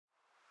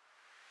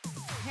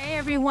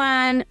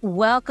everyone.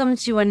 Welcome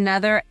to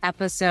another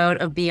episode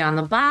of Beyond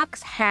the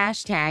Box,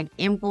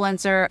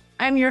 #influencer.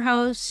 I'm your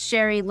host,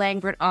 Sherry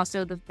Langbert,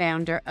 also the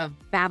founder of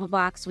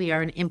Babblebox. We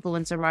are an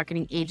influencer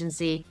marketing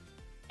agency.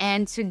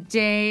 And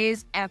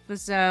today's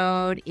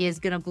episode is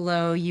going to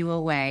blow you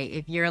away.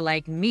 If you're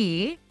like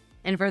me,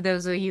 and for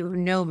those of you who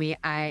know me,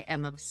 I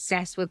am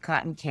obsessed with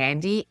cotton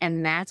candy,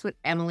 and that's what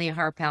Emily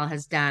Harpel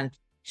has done.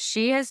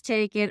 She has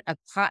taken a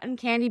cotton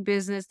candy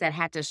business that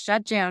had to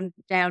shut down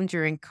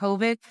during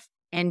COVID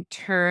and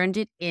turned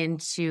it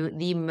into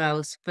the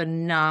most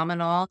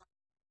phenomenal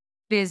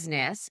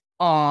business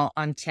all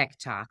on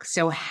TikTok.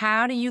 So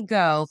how do you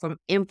go from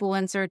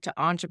influencer to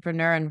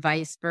entrepreneur and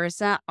vice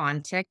versa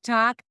on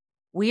TikTok?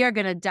 We are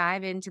going to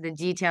dive into the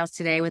details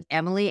today with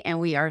Emily, and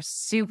we are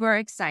super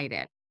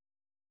excited.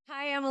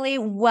 Hi, Emily.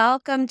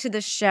 Welcome to the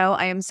show.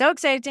 I am so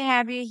excited to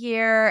have you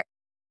here.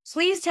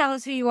 Please tell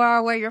us who you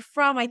are, where you're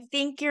from. I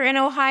think you're in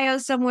Ohio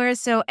somewhere.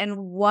 And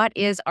what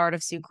is Art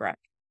of Sucra?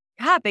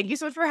 Yeah, thank you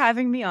so much for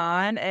having me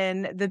on.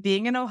 And the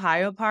being in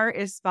Ohio part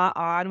is spot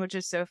on, which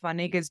is so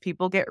funny because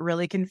people get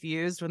really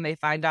confused when they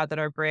find out that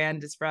our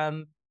brand is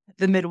from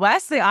the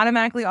Midwest. They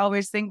automatically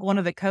always think one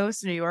of the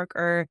coasts, New York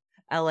or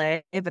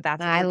LA, but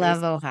that's I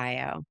love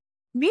Ohio.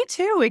 Me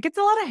too. It gets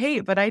a lot of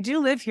hate, but I do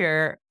live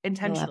here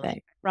intentionally. I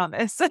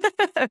promise.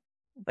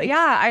 But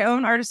yeah, I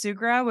own Art of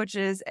Sucra, which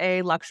is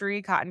a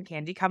luxury cotton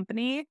candy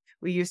company.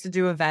 We used to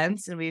do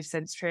events, and we've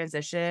since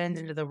transitioned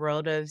into the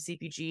world of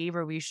CPG,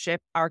 where we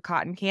ship our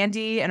cotton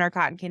candy and our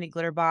cotton candy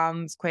glitter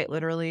bombs quite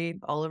literally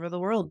all over the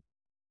world.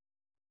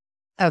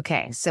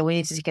 Okay, so we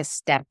need to take a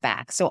step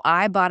back. So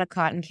I bought a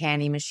cotton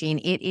candy machine.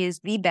 It is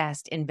the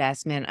best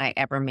investment I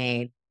ever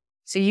made.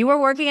 So you were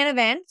working at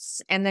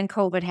events, and then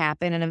COVID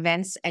happened and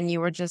events, and you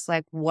were just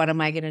like, what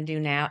am I going to do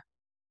now?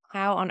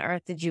 How on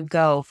earth did you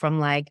go from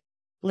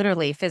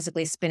literally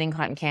physically spinning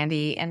cotton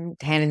candy and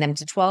handing them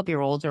to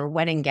 12-year-olds or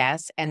wedding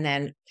guests and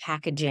then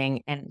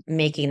packaging and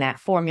making that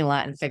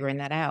formula and figuring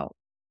that out?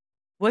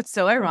 What's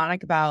so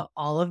ironic about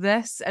all of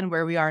this and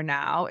where we are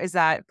now is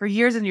that for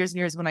years and years and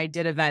years, when I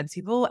did events,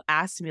 people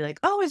asked me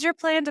oh, is your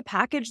plan to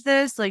package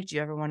this? Do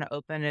you ever want to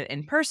open an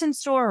in-person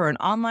store or an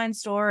online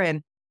store?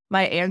 And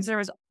my answer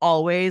was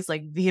always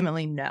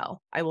vehemently no.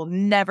 I will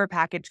never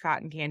package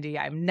cotton candy.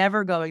 I'm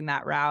never going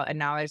that route. And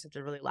now I just have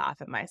to really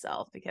laugh at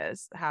myself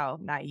because how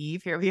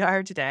naive here we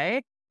are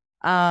today.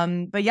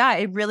 But yeah,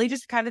 it really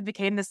just kind of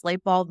became this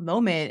light bulb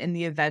moment in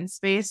the event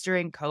space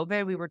during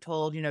COVID. We were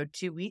told,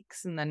 2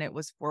 weeks, and then it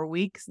was 4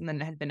 weeks, and then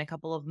it had been a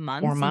couple of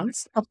months. 4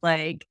 months?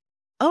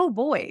 Oh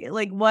boy,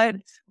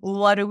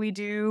 what do we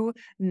do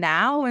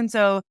now? And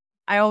so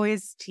I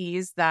always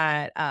tease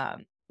that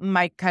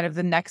my kind of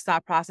the next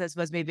thought process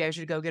was maybe I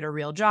should go get a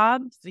real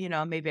job.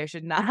 Maybe I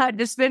should not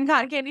just spin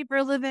cotton candy for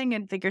a living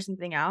and figure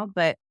something out.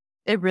 But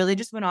it really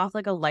just went off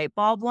like a light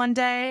bulb one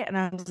day. And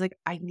I was like,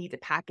 I need to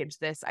package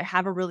this. I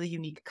have a really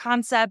unique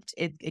concept.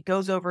 It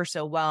goes over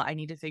so well. I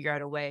need to figure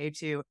out a way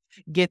to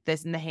get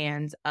this in the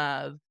hands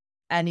of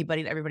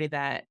anybody and everybody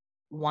that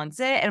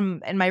wants it.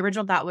 And my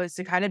original thought was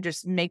to kind of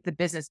just make the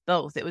business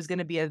both. It was going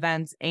to be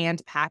events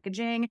and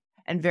packaging.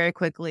 And very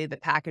quickly, the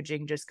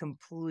packaging just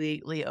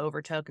completely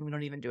overtook, and we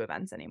don't even do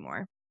events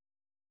anymore.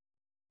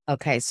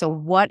 Okay, so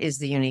what is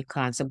the unique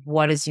concept?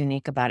 What is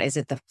unique about it? Is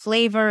it the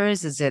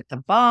flavors? Is it the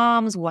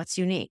bombs? What's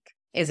unique?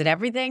 Is it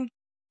everything?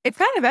 It's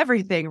kind of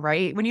everything,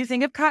 right? When you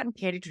think of cotton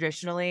candy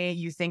traditionally,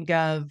 you think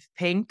of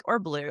pink or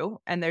blue,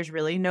 and there's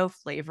really no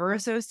flavor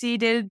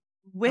associated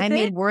with it. I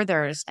made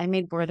Werther's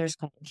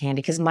cotton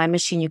candy because my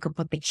machine, you could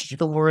put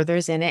the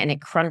Werther's in it and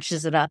it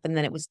crunches it up, and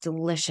then it was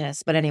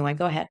delicious. But anyway,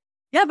 go ahead.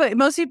 Yeah, but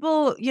most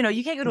people, you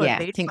can't go to a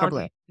bake pink or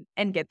blue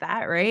and get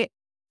that, right?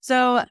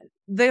 So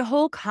the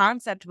whole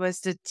concept was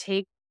to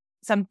take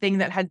something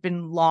that had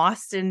been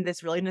lost in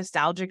this really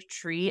nostalgic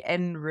treat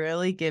and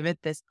really give it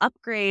this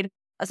upgrade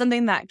of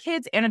something that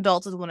kids and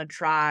adults would want to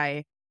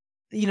try,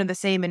 the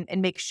same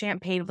and make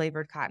champagne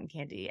flavored cotton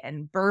candy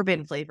and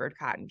bourbon flavored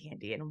cotton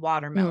candy and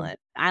watermelon,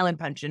 island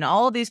punch, and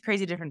all of these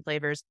crazy different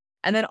flavors.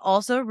 And then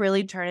also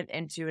really turn it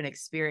into an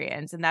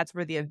experience. And that's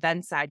where the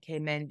event side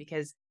came in,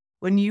 because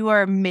when you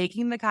are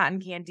making the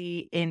cotton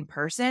candy in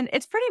person,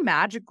 it's pretty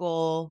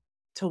magical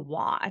to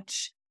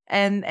watch.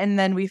 And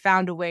then we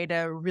found a way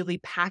to really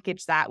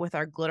package that with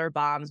our glitter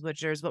bombs,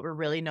 which is what we're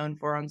really known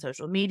for on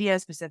social media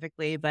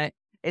specifically. But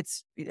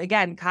it's,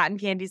 again, cotton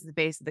candy is the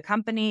base of the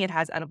company. It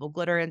has edible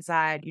glitter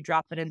inside. You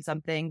drop it in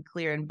something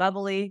clear and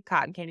bubbly,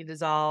 cotton candy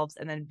dissolves,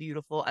 and then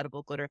beautiful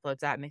edible glitter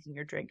floats out, making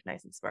your drink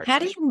nice and sparkly.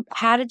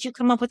 How did you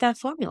come up with that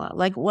formula?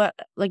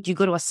 Do you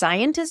go to a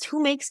scientist?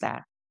 Who makes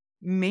that?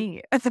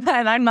 Me.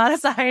 And I'm not a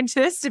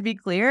scientist, to be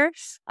clear.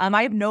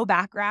 I have no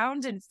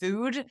background in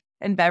food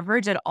and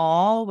beverage at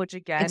all, which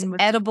again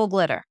was edible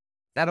glitter.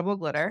 Edible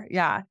glitter,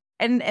 yeah.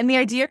 And the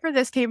idea for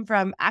this came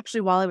from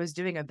actually while I was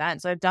doing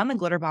events. So I've done the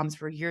glitter bombs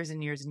for years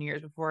and years and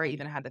years before I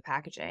even had the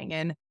packaging.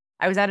 And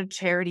I was at a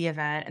charity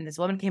event, and this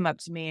woman came up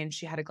to me, and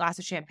she had a glass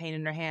of champagne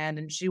in her hand,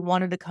 and she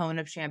wanted a cone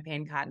of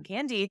champagne cotton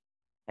candy.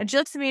 And she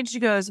looks at me and she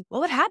goes,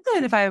 "What would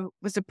happen if I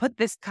was to put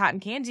this cotton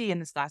candy in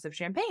this glass of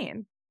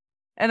champagne?"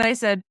 And I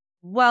said,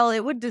 well,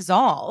 it would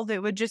dissolve.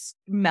 It would just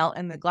melt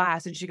in the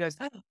glass. And she goes,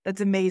 oh,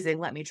 that's amazing.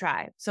 Let me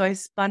try. So I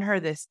spun her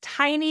this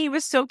tiny, it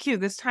was so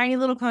cute, this tiny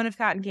little cone of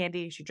cotton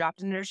candy. She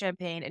dropped it in her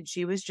champagne and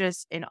she was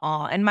just in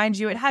awe. And mind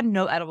you, it had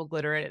no edible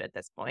glitter in it at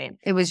this point.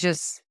 It was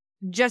just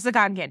the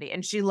cotton candy.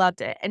 And she loved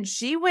it. And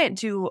she went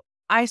to,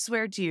 I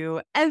swear to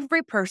you,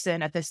 every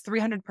person at this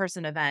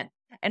 300-person event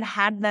and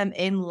had them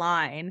in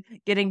line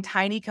getting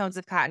tiny cones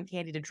of cotton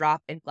candy to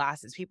drop in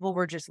glasses. People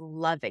were just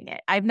loving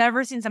it. I've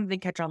never seen something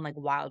catch on like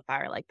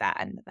wildfire like that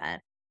at an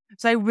event.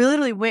 So I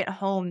literally went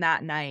home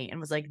that night and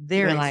was like,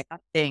 there is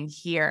something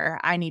here.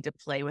 I need to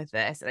play with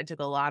this. And I took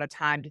a lot of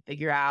time to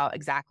figure out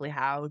exactly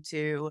how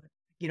to,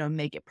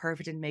 make it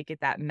perfect and make it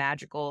that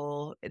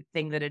magical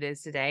thing that it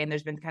is today. And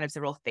there's been kind of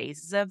several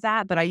phases of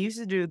that. But I used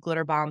to do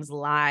glitter bombs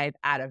live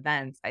at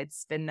events. I'd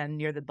spin them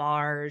near the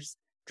bars,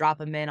 drop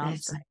them in on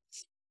site.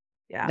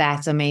 Yeah.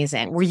 That's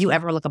amazing. Were you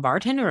ever like a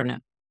bartender or no?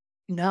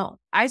 No.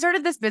 I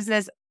started this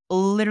business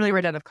literally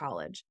right out of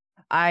college.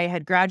 I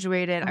had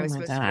graduated. I was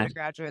supposed to go to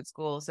graduate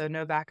school, so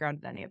no background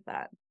in any of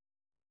that.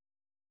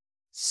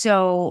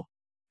 So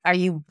are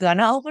you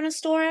gonna open a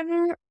store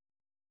ever?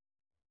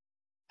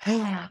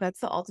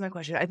 That's the ultimate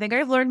question. I think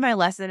I've learned my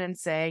lesson in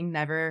saying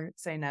never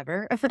say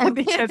never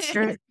because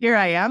here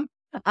I am.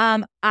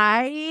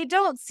 I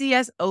don't see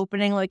us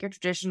opening like a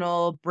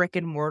traditional brick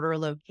and mortar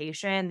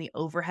location. The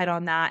overhead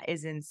on that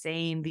is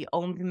insane. The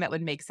only thing that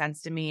would make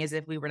sense to me is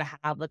if we were to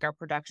have like our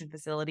production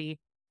facility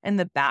in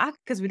the back,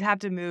 because we'd have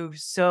to move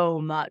so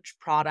much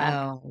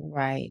product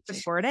to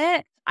support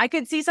it. I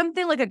could see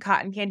something like a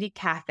cotton candy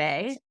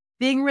cafe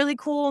being really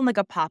cool and like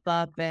a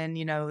pop-up in,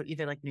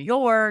 either like New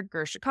York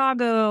or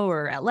Chicago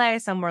or LA,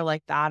 somewhere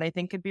like that. I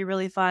think could be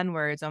really fun,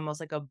 where it's almost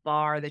like a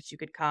bar that you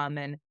could come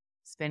and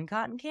spin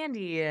cotton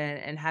candy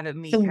and have it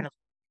meet kind of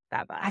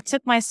that vibe. I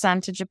took my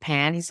son to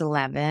Japan. He's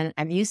 11.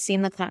 Have you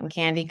seen the cotton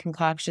candy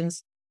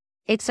concoctions?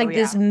 It's like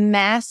this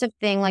massive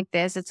thing like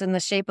this. It's in the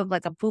shape of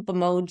like a poop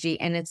emoji.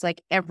 And it's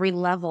like every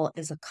level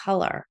is a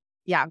color.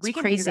 Yeah, we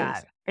can do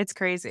that. It's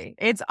crazy.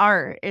 It's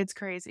art. It's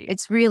crazy.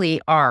 It's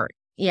really art.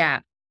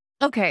 Yeah.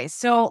 Okay.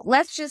 So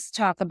let's just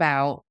talk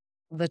about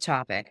the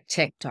topic,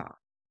 TikTok.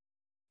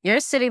 You're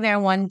sitting there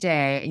one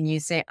day and you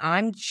say,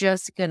 I'm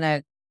just going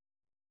to.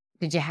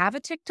 Did you have a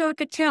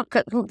TikTok account?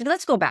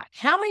 Let's go back.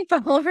 How many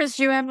followers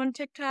do you have on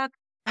TikTok?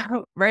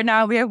 Right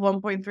now, we have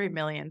 1.3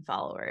 million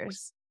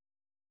followers.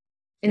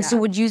 And so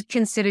would you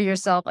consider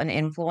yourself an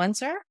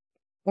influencer,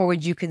 or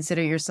would you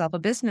consider yourself a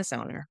business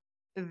owner?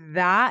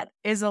 That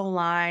is a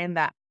line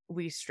that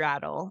we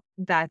straddle.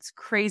 That's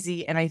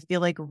crazy. And I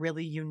feel like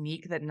really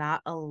unique that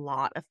not a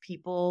lot of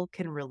people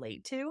can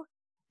relate to,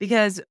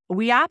 because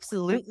we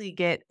absolutely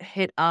get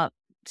hit up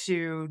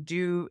to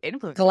do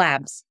influencer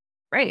collabs.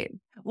 Right.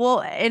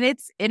 Well, and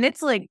it's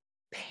like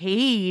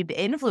paid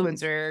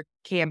influencer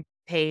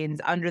campaigns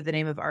under the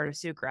name of Art of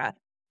Sucra.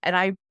 And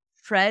I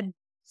tread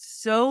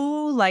so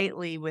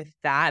lightly with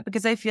that,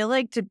 because I feel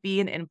like to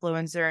be an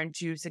influencer and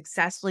to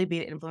successfully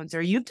be an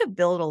influencer, you have to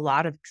build a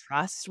lot of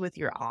trust with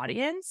your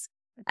audience.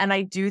 And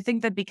I do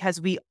think that because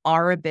we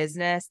are a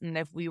business, and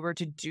if we were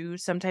to do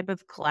some type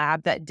of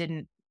collab that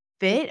didn't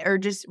fit or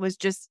was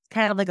just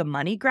kind of like a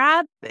money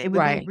grab, it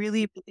would be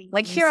really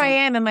like, here I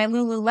am in my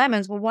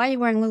Lululemons. Well, why are you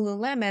wearing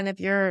Lululemon if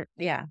you're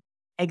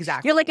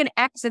exactly, you're like an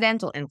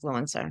accidental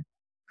influencer?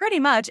 Pretty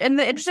much. And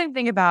the interesting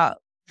thing about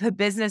the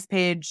business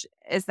page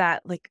is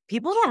that like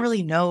people don't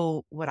really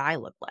know what I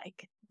look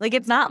like. Like,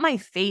 it's not my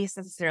face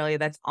necessarily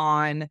that's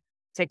on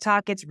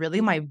TikTok. It's really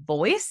my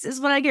voice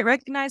is what I get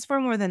recognized for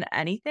more than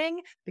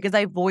anything, because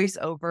I voice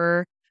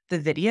over the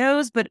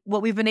videos. But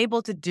what we've been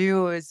able to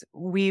do is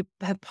we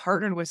have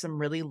partnered with some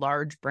really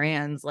large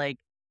brands like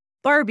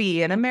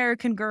Barbie and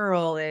American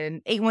Girl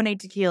and 818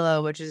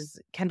 Tequila, which is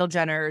Kendall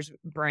Jenner's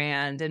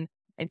brand, and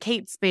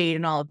Kate Spade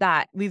and all of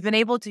that. We've been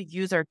able to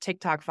use our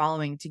TikTok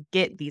following to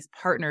get these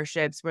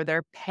partnerships where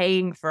they're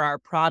paying for our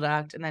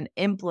product and then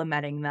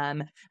implementing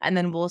them. And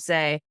then we'll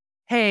say,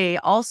 hey,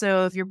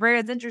 also, if your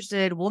brand's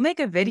interested, we'll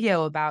make a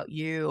video about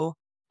you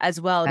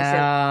as well to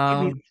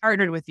say we've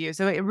partnered with you.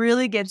 So it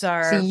really gets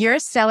our... So you're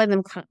selling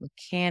them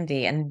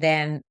candy, and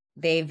then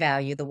they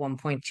value the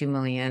 1.2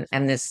 million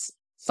and this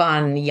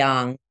fun,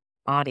 young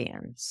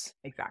audience.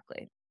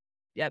 Exactly.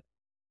 Yep.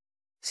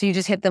 So you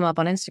just hit them up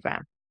on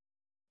Instagram.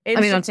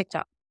 On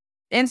TikTok.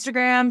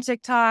 Instagram,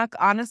 TikTok.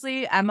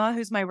 Honestly, Emma,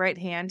 who's my right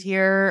hand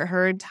here,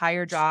 her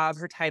entire job,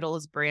 her title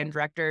is brand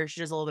director. She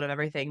does a little bit of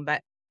everything,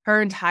 but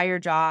her entire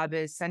job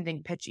is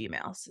sending pitch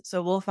emails.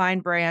 So we'll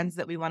find brands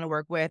that we want to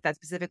work with that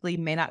specifically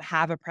may not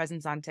have a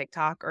presence on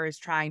TikTok or is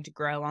trying to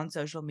grow on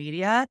social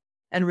media,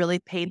 and really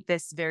paint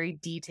this very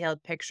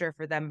detailed picture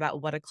for them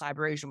about what a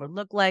collaboration would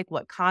look like,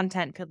 what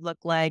content could look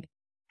like,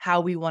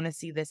 how we want to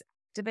see this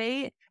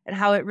activate, and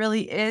how it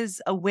really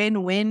is a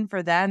win-win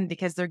for them,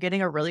 because they're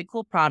getting a really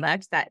cool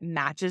product that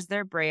matches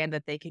their brand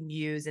that they can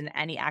use in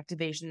any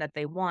activation that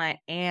they want,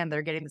 and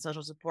they're getting the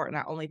social support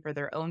not only for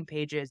their own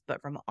pages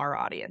but from our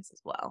audience as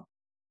well.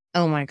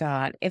 Oh my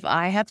God. If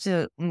I have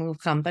to move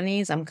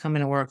companies, I'm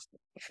coming to work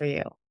for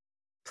you.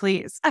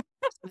 please.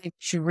 My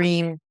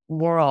dream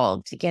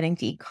world, getting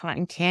to eat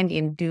cotton candy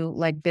and do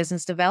like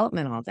business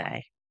development all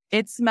day.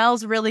 It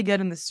smells really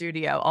good in the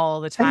studio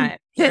all the time.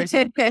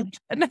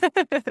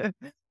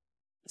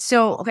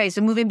 So, okay,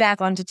 so moving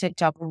back onto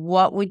TikTok,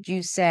 what would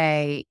you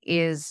say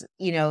is,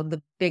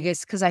 the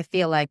biggest, because I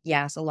feel like,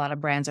 yes, a lot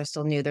of brands are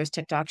still new. There's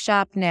TikTok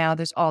Shop now,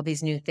 there's all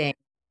these new things.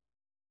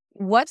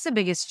 What's the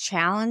biggest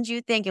challenge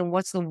you think? And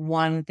what's the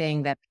one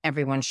thing that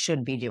everyone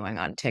should be doing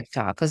on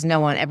TikTok? Because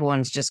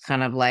everyone's just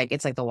kind of like,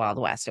 it's like the Wild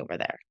West over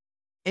there.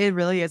 It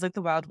really is like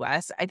the Wild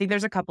West. I think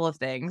there's a couple of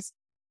things.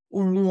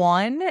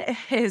 One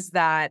is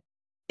that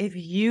if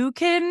you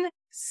can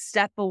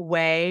step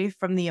away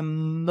from the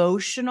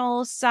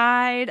emotional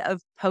side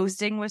of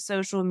posting with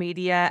social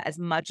media as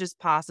much as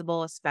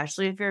possible,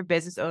 especially if you're a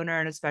business owner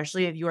and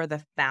especially if you are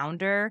the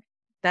founder,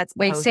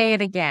 say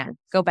it again.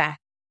 Go back.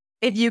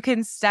 If you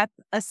can step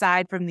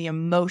aside from the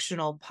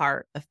emotional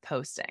part of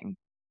posting,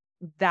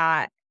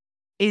 that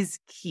is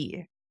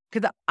key.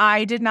 Because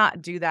I did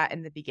not do that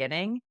in the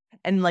beginning.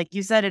 And like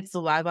you said, it's the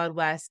Wild Wild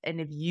West.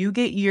 And if you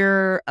get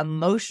your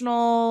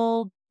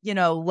emotional,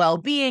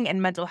 well-being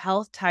and mental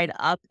health tied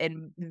up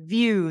in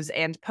views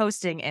and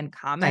posting and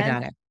comments, I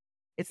got it.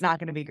 It's not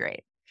going to be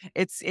great.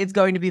 It's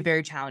going to be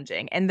very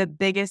challenging. And the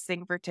biggest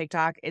thing for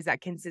TikTok is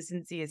that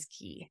consistency is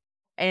key.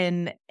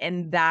 And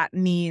that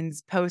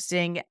means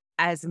posting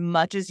as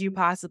much as you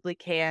possibly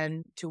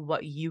can to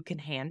what you can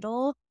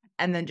handle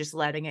and then just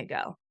letting it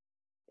go.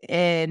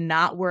 And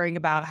not worrying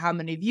about how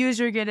many views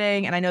you're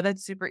getting. And I know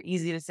that's super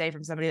easy to say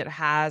from somebody that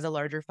has a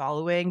larger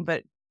following,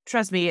 but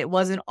trust me, it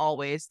wasn't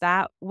always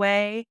that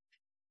way.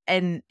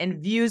 And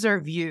views are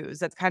views.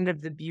 That's kind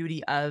of the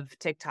beauty of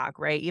TikTok,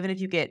 right? Even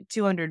if you get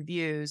 200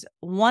 views,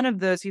 one of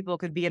those people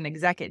could be an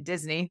exec at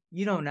Disney.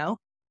 You don't know.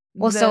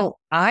 Well, so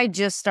I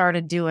just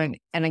started doing,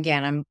 and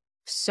again, I'm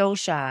so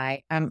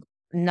shy. I'm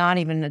not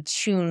even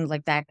attuned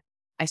like that.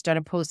 I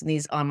started posting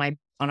these on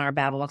our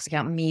BabbleBox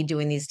account, me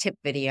doing these tip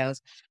videos.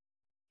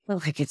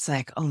 But like, it's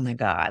like, oh my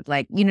God,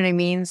 like, you know what I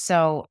mean?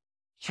 So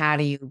how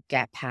do you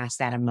get past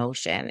that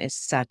emotion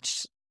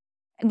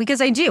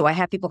because I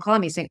have people calling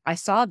me saying, I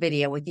saw a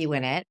video with you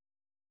in it.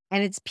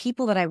 And it's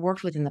people that I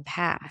worked with in the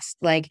past.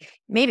 Like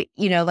maybe,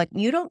 like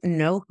you don't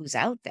know who's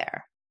out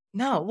there.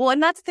 No. Well,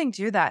 and that's the thing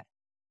too, that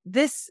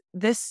this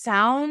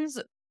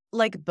sounds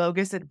like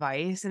bogus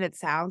advice and it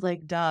sounds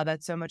like, duh,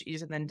 that's so much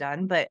easier than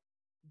done. But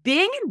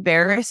being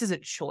embarrassed is a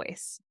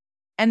choice.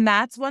 And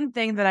that's one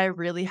thing that I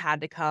really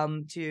had to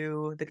come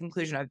to the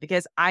conclusion of,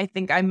 because I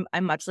think I'm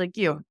much like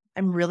you.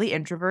 I'm really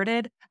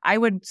introverted. I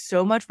would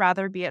so much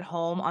rather be at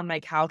home on my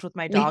couch with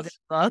my dog and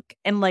book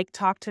and like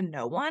talk to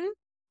no one.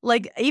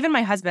 Like even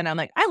my husband, I'm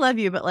like, I love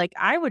you, but like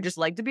I would just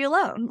like to be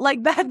alone.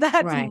 Like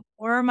that's right.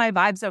 more my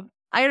vibe. So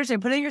I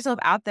understand putting yourself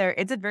out there,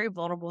 it's a very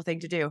vulnerable thing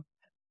to do.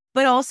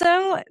 But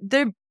also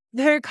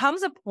there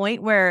comes a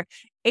point where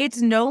it's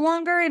no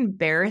longer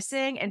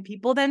embarrassing and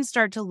people then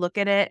start to look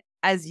at it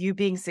as you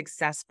being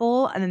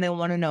successful and then they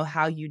want to know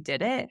how you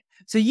did it.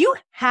 So you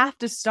have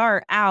to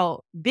start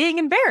out being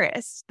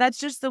embarrassed. That's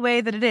just the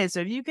way that it is. So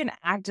if you can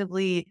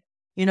actively,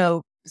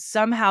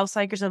 somehow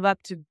psych yourself up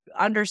to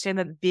understand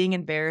that being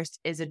embarrassed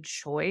is a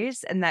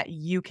choice and that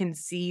you can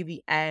see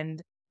the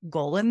end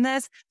goal in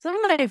this. Some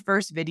of my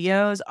first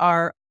videos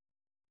are,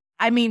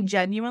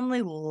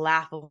 genuinely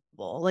laughable.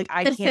 Like,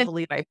 I can't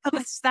believe I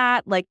posted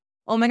that. Like,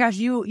 oh my gosh,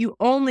 you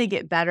only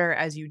get better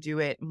as you do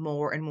it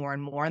more and more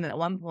and more. And then at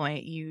one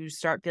point you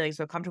start feeling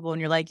so comfortable and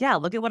you're like, yeah,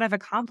 look at what I've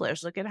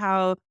accomplished. Look at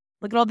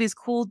all these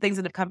cool things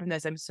that have come from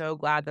this. I'm so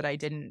glad that I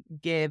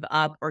didn't give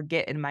up or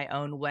get in my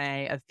own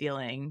way of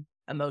feeling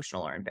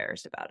emotional or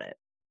embarrassed about it.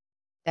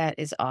 That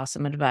is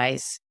awesome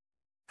advice.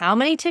 How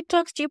many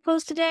TikToks do you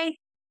post a day?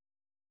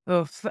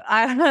 Oof.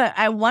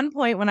 At one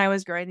point when I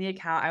was growing the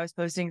account, I was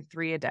posting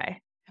 3 a day,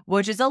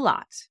 which is a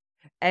lot.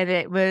 And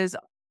it was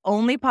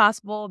only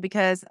possible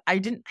because I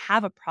didn't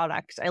have a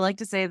product. I like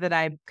to say that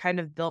I kind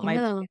of built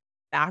my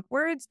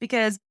backwards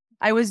because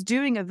I was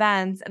doing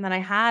events and then I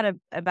had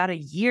about a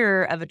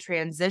year of a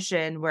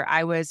transition where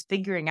I was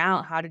figuring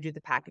out how to do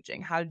the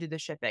packaging, how to do the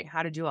shipping,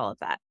 how to do all of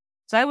that.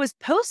 So I was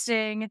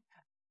posting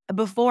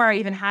before I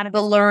even had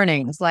the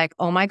learnings, like,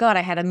 oh my God,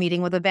 I had a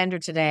meeting with a vendor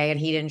today and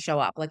he didn't show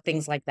up, like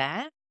things like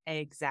that.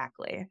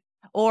 Exactly.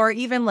 Or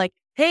even like,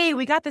 hey,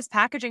 we got this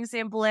packaging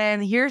sample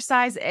in. Here's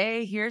size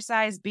A, here's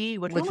size B.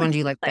 Which one do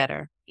you like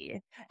better?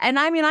 And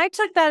I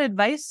took that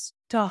advice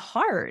to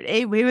heart.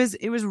 It was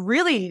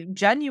really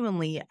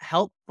genuinely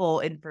helpful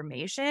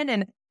information.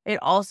 And it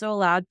also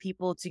allowed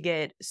people to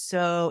get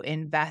so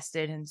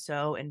invested and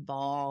so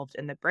involved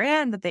in the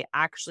brand that they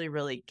actually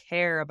really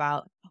care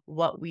about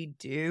what we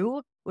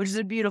do, which is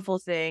a beautiful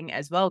thing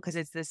as well, because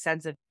it's this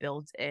sense of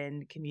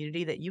built-in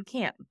community that you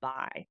can't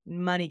buy.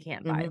 Money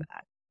can't buy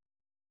that.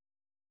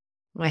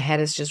 My head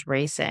is just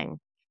racing.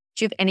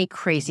 Do you have any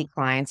crazy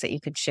clients that you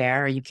could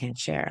share or you can't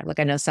share? Like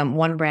I know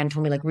one brand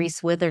told me like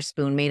Reese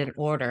Witherspoon made an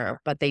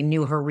order, but they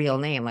knew her real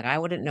name. Like I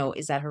wouldn't know.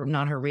 Is that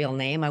not her real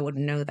name? I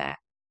wouldn't know that.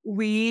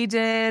 We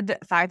did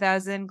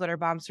 5,000 glitter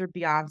bombs for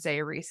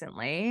Beyonce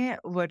recently,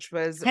 which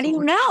was... How do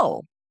you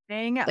know?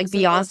 Like So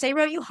Beyonce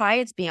wrote you? Hi,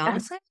 it's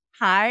Beyonce?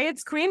 hi,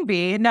 it's Queen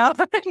Bee. No,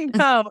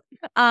 no.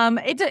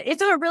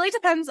 It really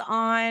depends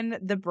on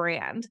the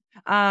brand.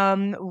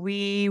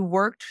 We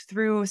worked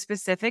through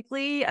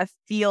specifically a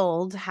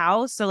field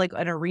house, so like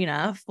an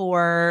arena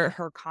for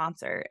her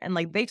concert, and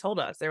like they told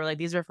us they were like,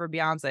 these are for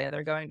Beyonce.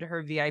 They're going to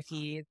her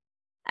VIP,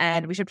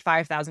 and we shipped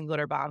 5,000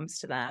 glitter bombs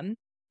to them,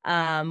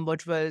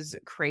 which was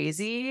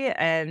crazy.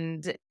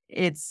 And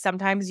it's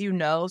sometimes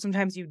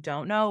sometimes you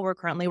don't know. We're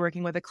currently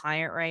working with a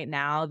client right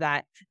now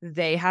that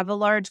they have a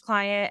large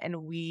client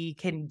and we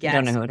can You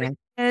don't know guess who who it it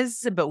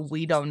is. is, but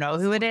we don't know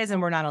who it is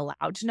and we're not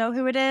allowed to know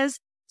who it is.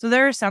 So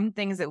there are some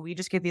things that we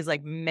just get these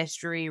like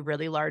mystery,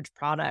 really large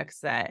products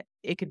that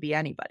it could be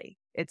anybody.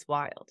 It's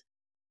wild.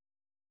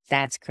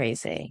 That's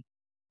crazy.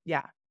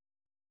 Yeah.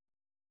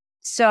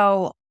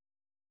 So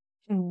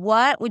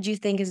what would you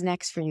think is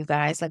next for you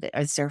guys? Like,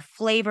 is there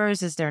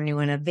flavors? Is there new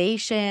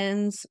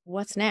innovations?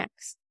 What's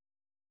next?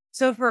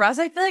 So for us,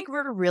 I feel like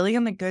we're really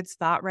in the good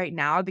spot right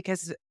now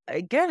because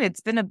again, it's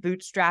been a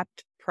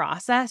bootstrapped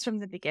process from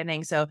the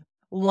beginning. So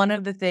one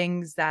of the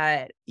things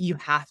that you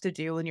have to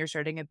do when you're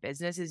starting a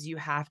business is you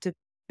have to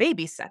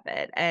baby step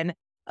it. And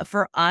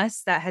for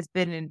us, that has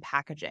been in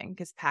packaging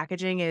because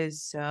packaging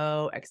is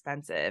so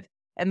expensive.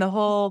 And the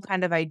whole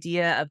kind of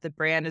idea of the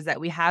brand is that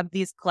we have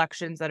these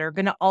collections that are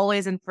going to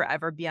always and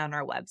forever be on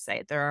our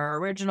website. There are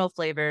original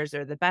flavors,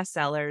 they're the best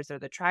sellers, they're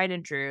the tried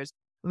and trues.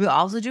 We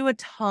also do a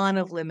ton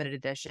of limited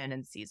edition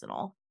and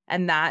seasonal,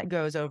 and that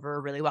goes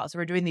over really well. So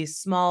we're doing these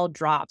small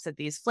drops of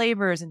these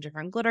flavors and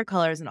different glitter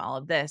colors and all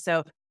of this.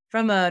 So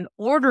from an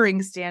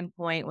ordering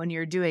standpoint, when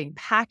you're doing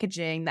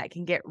packaging, that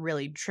can get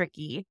really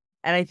tricky.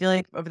 And I feel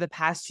like over the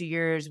past 2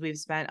 years, we've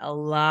spent a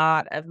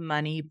lot of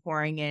money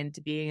pouring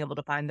into being able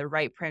to find the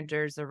right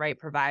printers, the right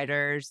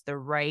providers, the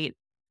right,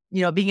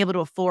 being able to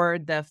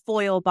afford the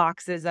foil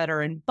boxes that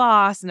are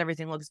embossed and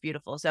everything looks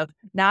beautiful. So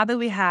now that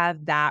we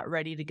have that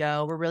ready to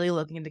go, we're really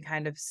looking to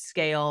kind of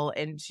scale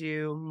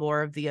into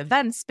more of the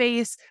event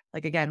space.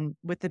 Like again,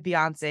 with the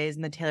Beyoncés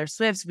and the Taylor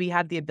Swifts, we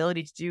have the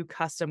ability to do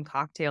custom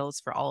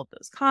cocktails for all of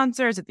those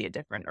concerts at the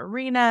different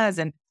arenas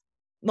and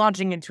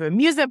launching into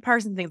amusement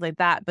parks and things like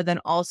that, but then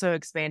also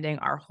expanding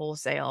our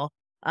wholesale.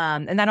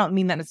 And I don't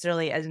mean that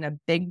necessarily as in a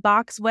big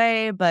box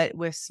way, but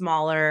with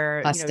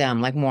smaller,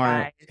 Custom, like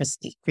more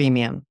size.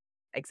 premium.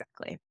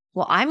 Exactly.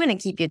 Well, I'm going to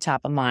keep you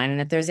top of mind.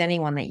 And if there's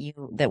anyone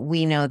that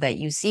we know that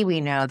we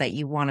know that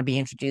you want to be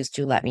introduced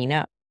to, let me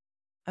know.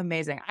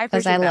 Amazing. I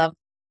Because appreciate that.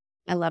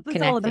 I love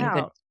That's all connecting.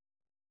 about.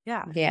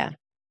 Yeah. Yeah.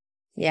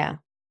 Yeah.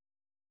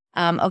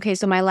 Okay.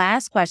 So my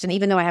last question,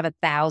 even though I have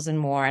 1,000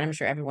 more, and I'm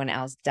sure everyone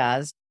else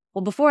does.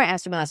 Well, before I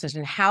ask you my last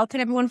question, how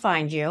can everyone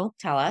find you?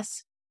 Tell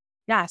us.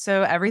 Yeah.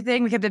 So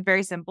everything, we kept it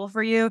very simple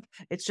for you.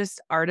 It's just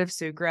Art of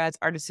Sucra. It's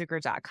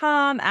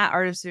artofsucra.com, at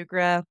Art of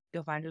Sucra.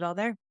 You'll find it all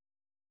there.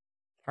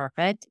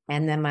 Perfect.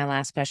 And then my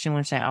last question,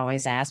 which I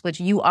always ask, which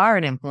you are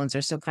an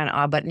influencer, so kind of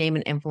odd, but name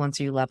an influencer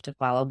you love to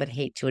follow, but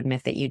hate to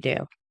admit that you do.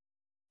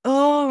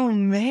 Oh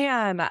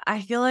man,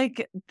 I feel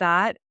like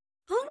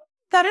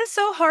that is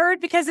so hard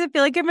because I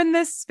feel like I'm in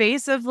this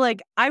space of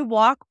like I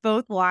walk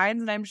both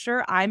lines, and I'm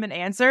sure I'm an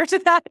answer to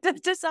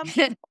that to some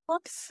people.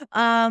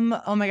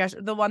 Oh my gosh,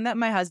 the one that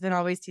my husband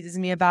always teases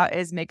me about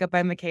is Makeup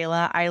by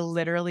Michaela. I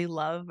literally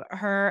love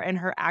her, and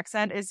her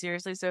accent is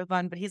seriously so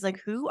fun. But he's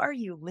like, "Who are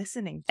you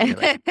listening to?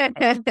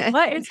 Like,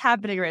 what is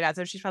happening right now?"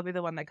 So she's probably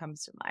the one that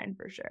comes to mind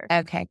for sure.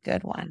 Okay,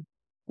 good one.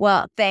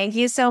 Well, thank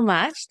you so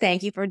much.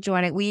 Thank you for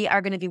joining. We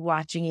are going to be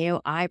watching you.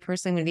 I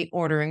personally am going to be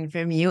ordering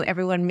from you.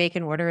 Everyone make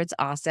an order. It's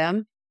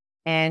awesome.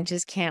 And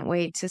just can't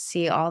wait to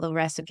see all the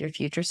rest of your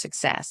future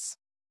success.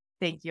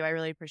 Thank you. I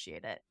really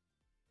appreciate it.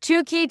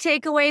 2 key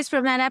takeaways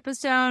from that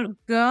episode.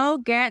 Go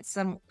get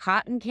some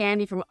cotton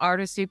candy from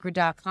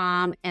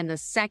artofsucra.com. And the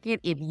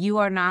second, if you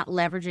are not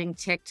leveraging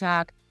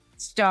TikTok,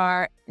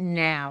 start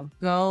now.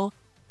 Go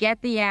get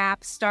the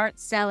app, start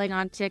selling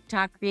on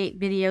TikTok, create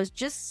videos.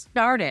 Just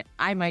start it.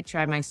 I might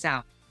try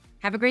myself.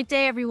 Have a great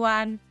day,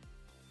 everyone.